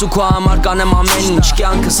անգին ես ու քո համար կանեմ ամեն ինչ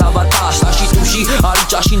կյանքը սավատա Սաշի տուշի արի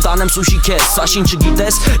ճաշին տանեմ սուշի քեզ Սաշին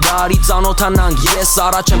չգիտես դա արի ծանոթանանք ես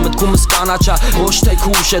առաջ եմ մտքումս կանաչա ոչ թե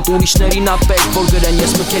քուշ է ուրիշներին ապեք որ գրեն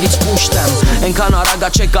ես մտքերից պուշտ եմ Ենքան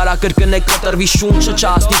արագա չէ կարա կրկնեք կտրվի շունչը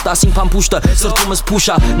չասնի 10 փամփուշտը սրտումս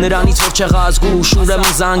փուշա նրանից որ չեղած գուշ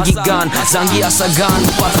ուրեմն զանգի գան զանգի ասագան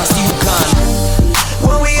պատրաստի ու կան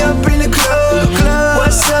When we up in the club,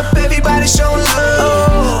 what's up everybody showing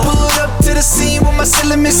love Pulled up to the scene with my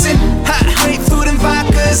cellar missing Hot great food and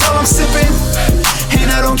vodka is all I'm sipping And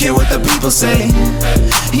I don't care what the people say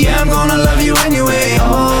Yeah, I'm gonna love you anyway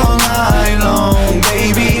All night long,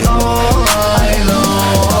 baby, all night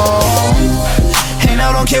long And I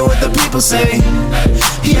don't care what the people say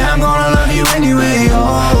Yeah, I'm gonna love you anyway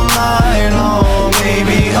All night long,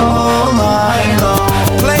 baby, all night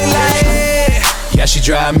long Play like Yeah, she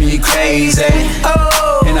drive me crazy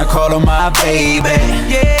And I call her my baby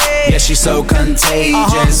Yeah, she's so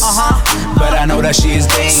contagious But I know that she is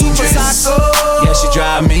dangerous Yeah, she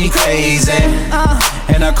drive me crazy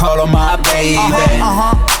And I call her my baby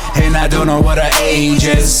And I don't know what her age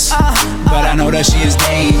is But I know that she is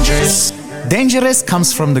dangerous Dangerous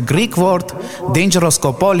comes from the Greek word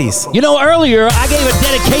dangeroskopolis. You know, earlier I gave a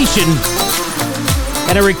dedication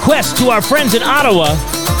and a request to our friends in Ottawa,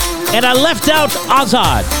 and I left out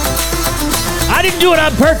Azad. I didn't do it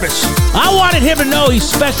on purpose. I wanted him to know he's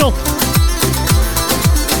special.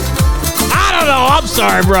 I don't know. I'm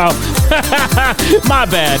sorry, bro. My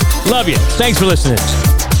bad. Love you. Thanks for listening.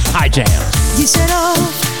 Hi, Jam.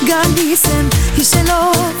 Գալիսեմ,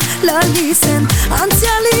 հիշելով լալիսեմ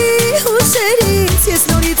Անցյալի հուշերից ես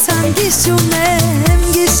նորից հանգիսում եմ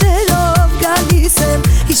Գիշերով գալիսեմ,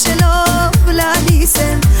 հիշելով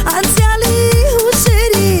լալիսեմ Անցյալի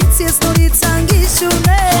հուշերից ես նորից հանգիսում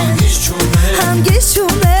եմ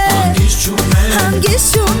Հանգիսում եմ,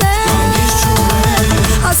 հանգիսում եմ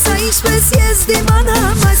Ասա ինչպես ես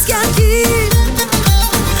դիմանամ այս կյանքին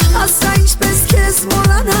Ասա ինչպես քեզ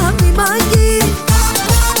մոռանամ իմ անգին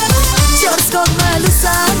Չորս կողմը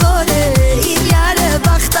լուսավոր է, իմ յարը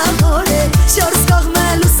բախտավոր է Չորս կողմը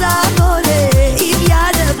լուսավոր է, իմ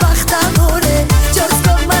յարը բախտավոր է Չորս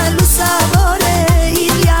կողմը լուսավոր է,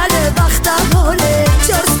 իմ յարը բախտավոր է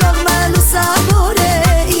Չորս կողմը լուսավոր է,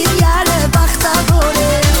 իմ յարը բախտավոր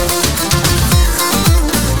է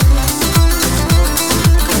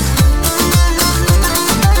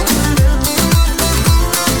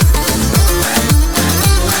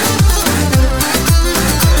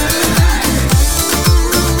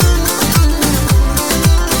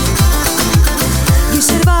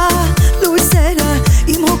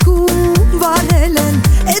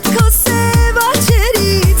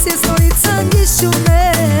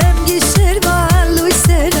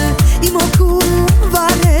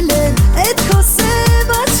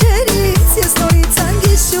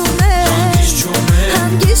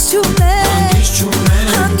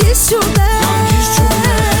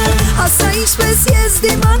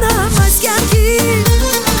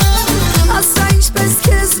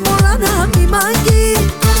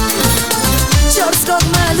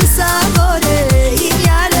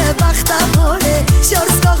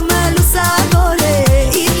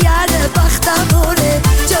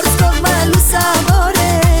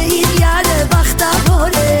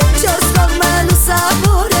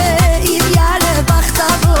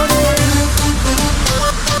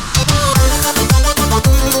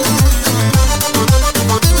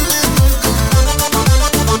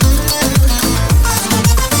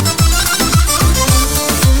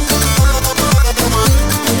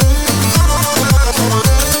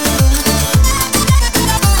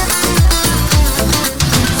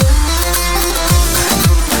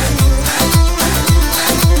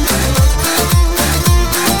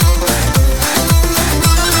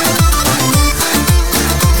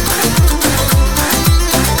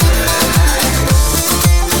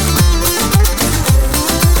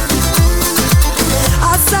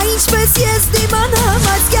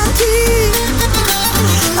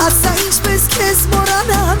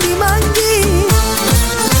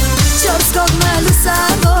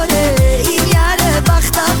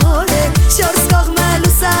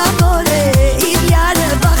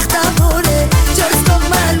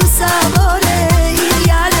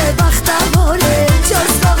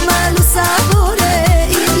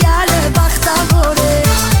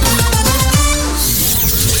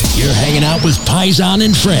Paisan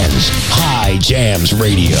and Friends, High Jams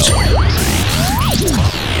Radio.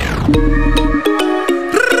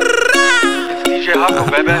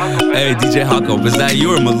 Hey, DJ Hako, is that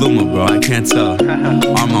you or Maluma, bro? I can't tell.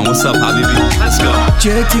 Arman, what's up, Habibi? Let's go.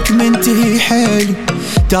 جيتك منتهي حيلي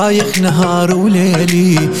دايخ نهار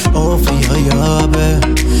وليلي اوف يا يابا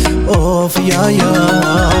اوف يا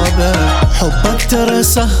يابا حبك ترى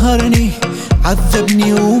سهرني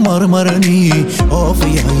عذبني ومرمرني اوف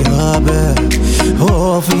يا يابا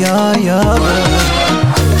اوف يا يابا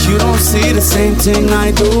You don't see the same thing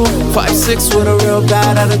I do 5'6" with a real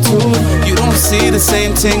bad attitude You don't see the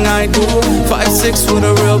same thing I do 5'6" with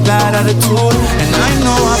a real bad attitude And I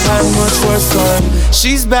know I've had much worse for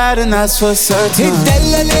She's bad and that's for certain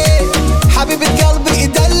اتدللي حبيبة قلبي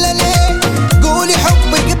اتدللي قولي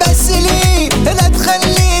حبك بس لي لا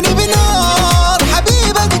تخليني بنار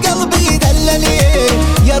حبيبة قلبي دللي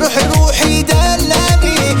يا روحي روحي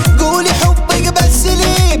دللي قولي حبك بس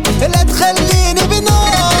لي لا تخليني بنار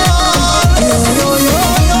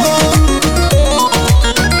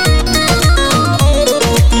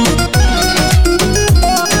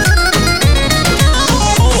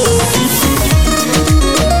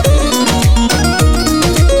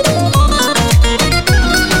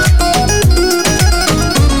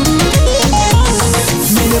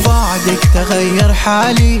تغير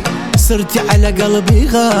حالي صرتي على قلبي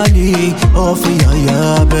غالي اوف يا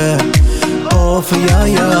يابا اوف يا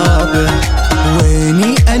يابا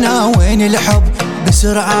ويني انا وين الحب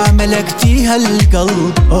بسرعة ملكتي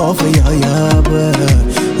هالقلب اوف يا يابا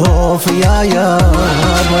اوف يا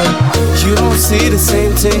يابا You don't see the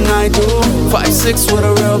same thing I do 5'6" with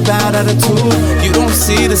a real bad attitude You don't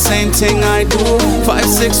see the same thing I do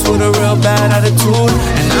 5'6" with a real bad attitude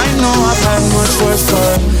And I know I've had much worse for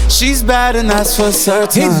her She's bad and that's for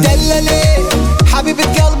certain اتدللي حبيبة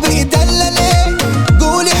قلبي اتدللي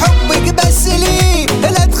قولي حبك بس لي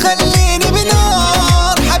لا تخليني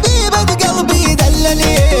بنار حبيبة قلبي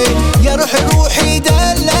دللي يا روحي روحي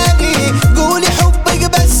دللي قولي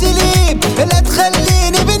حبك بس لي لا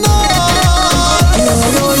تخليني بنار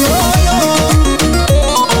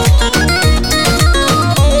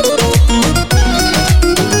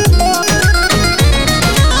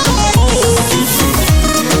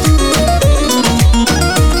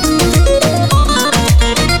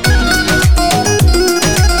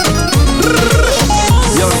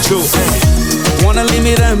Wanna leave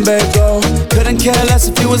me then, babe, go Couldn't care less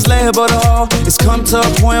if you was labeled at all It's come to a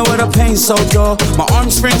point where the pain's so dull My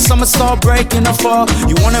arms spring, summer start breaking the fall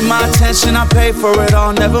You wanted my attention, I paid for it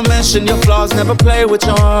all Never mention your flaws, never play with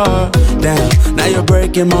your heart Damn, now you're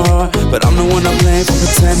breaking my heart But I'm the one to blame for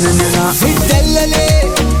pretending you're not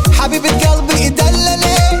اتدللي حبيبة قلبي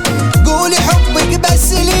اتدللي قولي حبك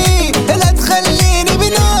بس لي لا تخليني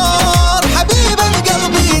بنار حبيبة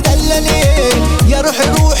قلبي دللي يا روحي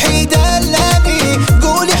روحي دللي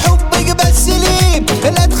قولي حبك بس لي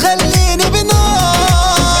لا تخليني بنار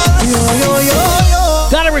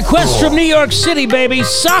Got a request from New York City, baby.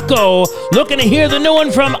 Sako, looking to hear the new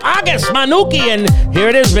one from August Manuki, and here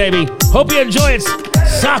it is, baby. Hope you enjoy it.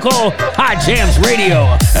 Sako, Hot Jams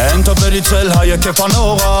Radio. انت بريتل هاي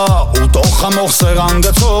كفانورا وتوخا مخسران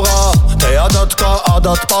جتورا تيادت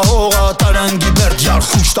كعادت باهورا ترنجي برد يار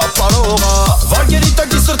خوش تبارورا وارجريتا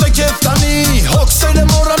جسرت كفتاني هوكسيل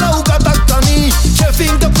مورا نوكا تاكتاني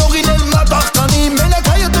كفين دبلوغين المداختاني منك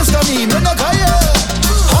هاي تسكاني منك هاي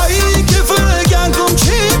هاي كفر جانكم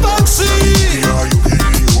چي باكسي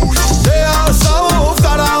ديا ساوف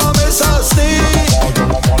دارا مساستی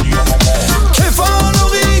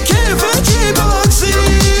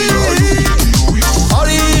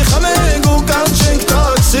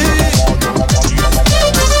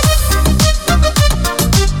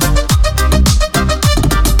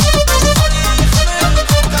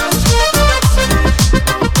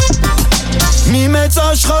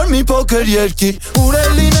Աշխար մի փոքր երկիր ուր է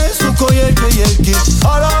լինես ու քո երկի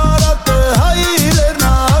Արարատը հայրերնա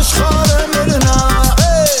աշխարը մերնա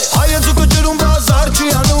Հայեց ու կջրում բազար չի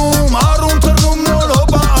անում Առում թռնում նոր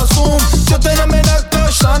հոպա ասում Չտենը մենակ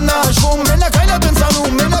կաշտան աշխում Մենակ հայնա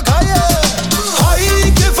տնցանում մենակ հայը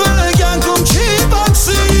Հայի կեվը կյանքում չի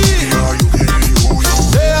բաքսի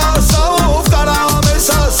Դե ասավ կարա մեզ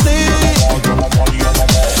ասնի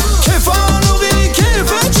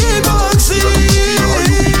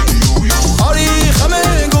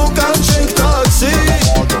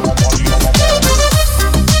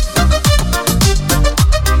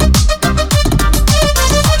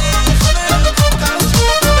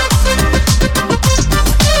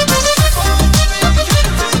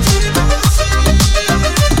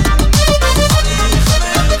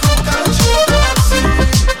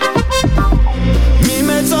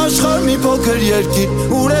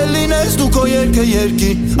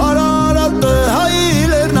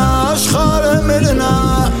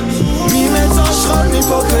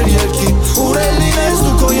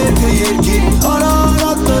երկի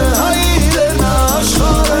Արարատ է հայրերն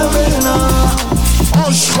աշխարհը մերնա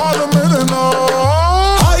Աշխարհը մերնա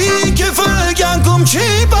Հայի կեֆը կյանքում չի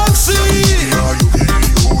բացի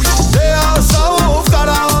Դե ասավ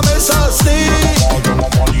կարամ ես ասնի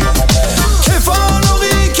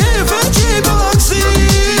Կեֆանողի կեֆը չի բացի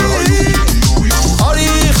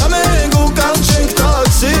Արի խմենք ու կանչենք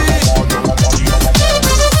տաքսի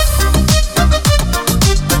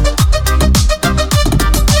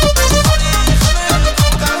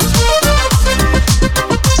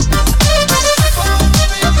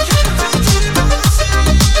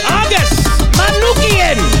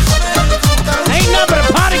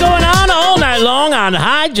On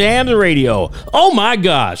High Jams Radio. Oh my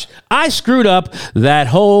gosh, I screwed up that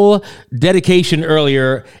whole dedication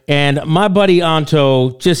earlier, and my buddy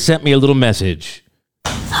Anto just sent me a little message.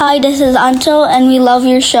 Hi, this is Anto, and we love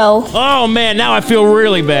your show. Oh man, now I feel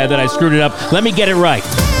really bad that I screwed it up. Let me get it right.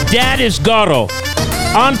 Dad is Garo,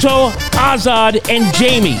 Anto, Azad, and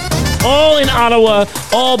Jamie. All in Ottawa,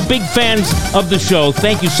 all big fans of the show.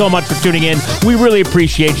 Thank you so much for tuning in. We really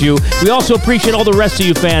appreciate you. We also appreciate all the rest of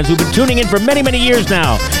you fans who've been tuning in for many, many years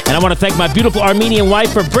now. And I want to thank my beautiful Armenian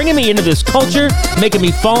wife for bringing me into this culture, making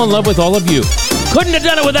me fall in love with all of you. Couldn't have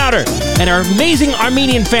done it without her. And our amazing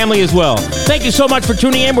Armenian family as well. Thank you so much for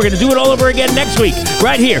tuning in. We're going to do it all over again next week,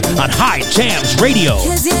 right here on High Jams Radio.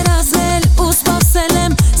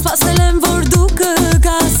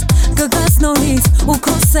 Կգաս նորից ու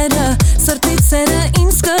քո սերը սրտից սերը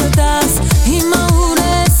ինձ կտաս Հիմա ուր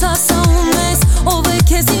ես ասում ես ով է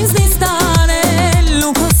քեզ ինձնից տարել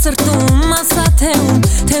ու քո սրտում ասա թե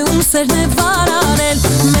ում սերն է վարարել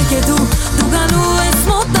Մեկ է դու գալու ես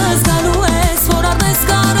մոտս գալու ես որ առնես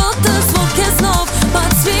կարոտս որ քեզնով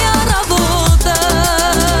բացվի առավոտս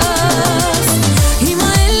Հիմա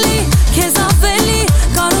էլի քեզ ավելի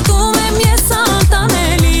կարոտում եմ ես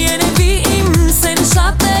անտանելի երևի իմ սերը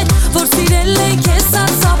շատ է որ սիրել է քեզ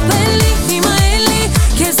ասապելի հիմա էլի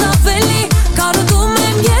քեզ ավելի կարոտում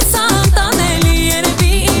եմ ես անտանելի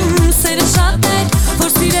երևի իմ սերը շատ է որ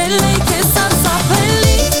սիրել է քեզ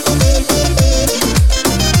ասապելի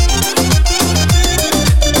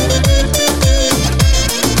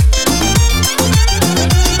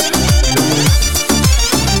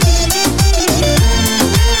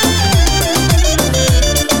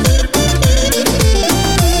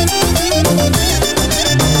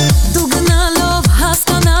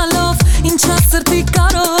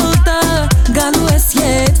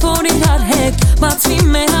Բացվի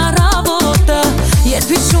մեր առավոտը Երբ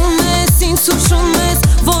հիշում ես, ինձ ուշում ես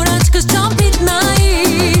Որ աչքս ճամպիտ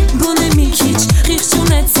նայի Գոնե մի քիչ խիղճ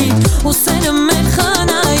ունեցի Ու սերը մեր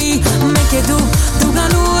խնայի Մեկ է դու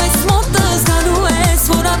գալու ես մոտս Գալու ես,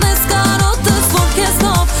 որ առնես կարոտս Որ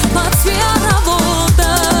քեզնով բացվի առավոտս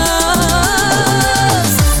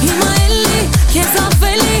Հիմա էլի քեզ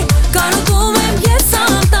ավելի Կարոտում եմ ես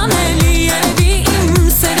անտանելի Երևի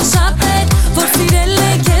իմ սերը շատ է Որ սիրել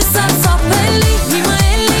է քեզ ասապելի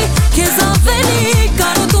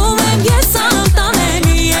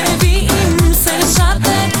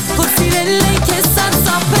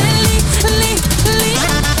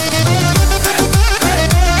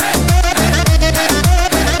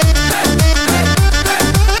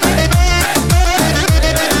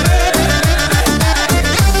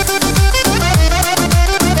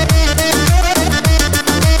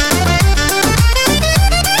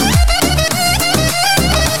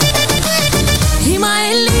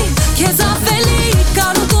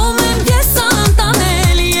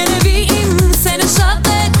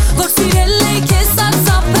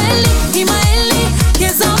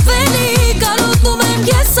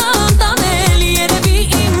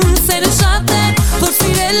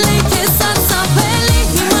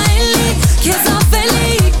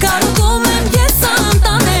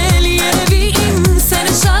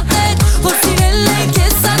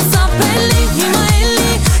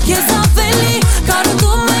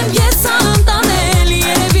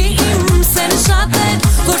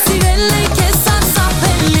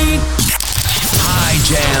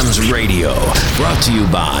Brought to you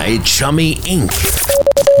by Chummy Inc.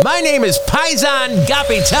 My name is Paisan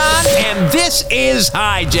Gapitan, and this is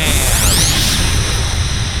High Jam.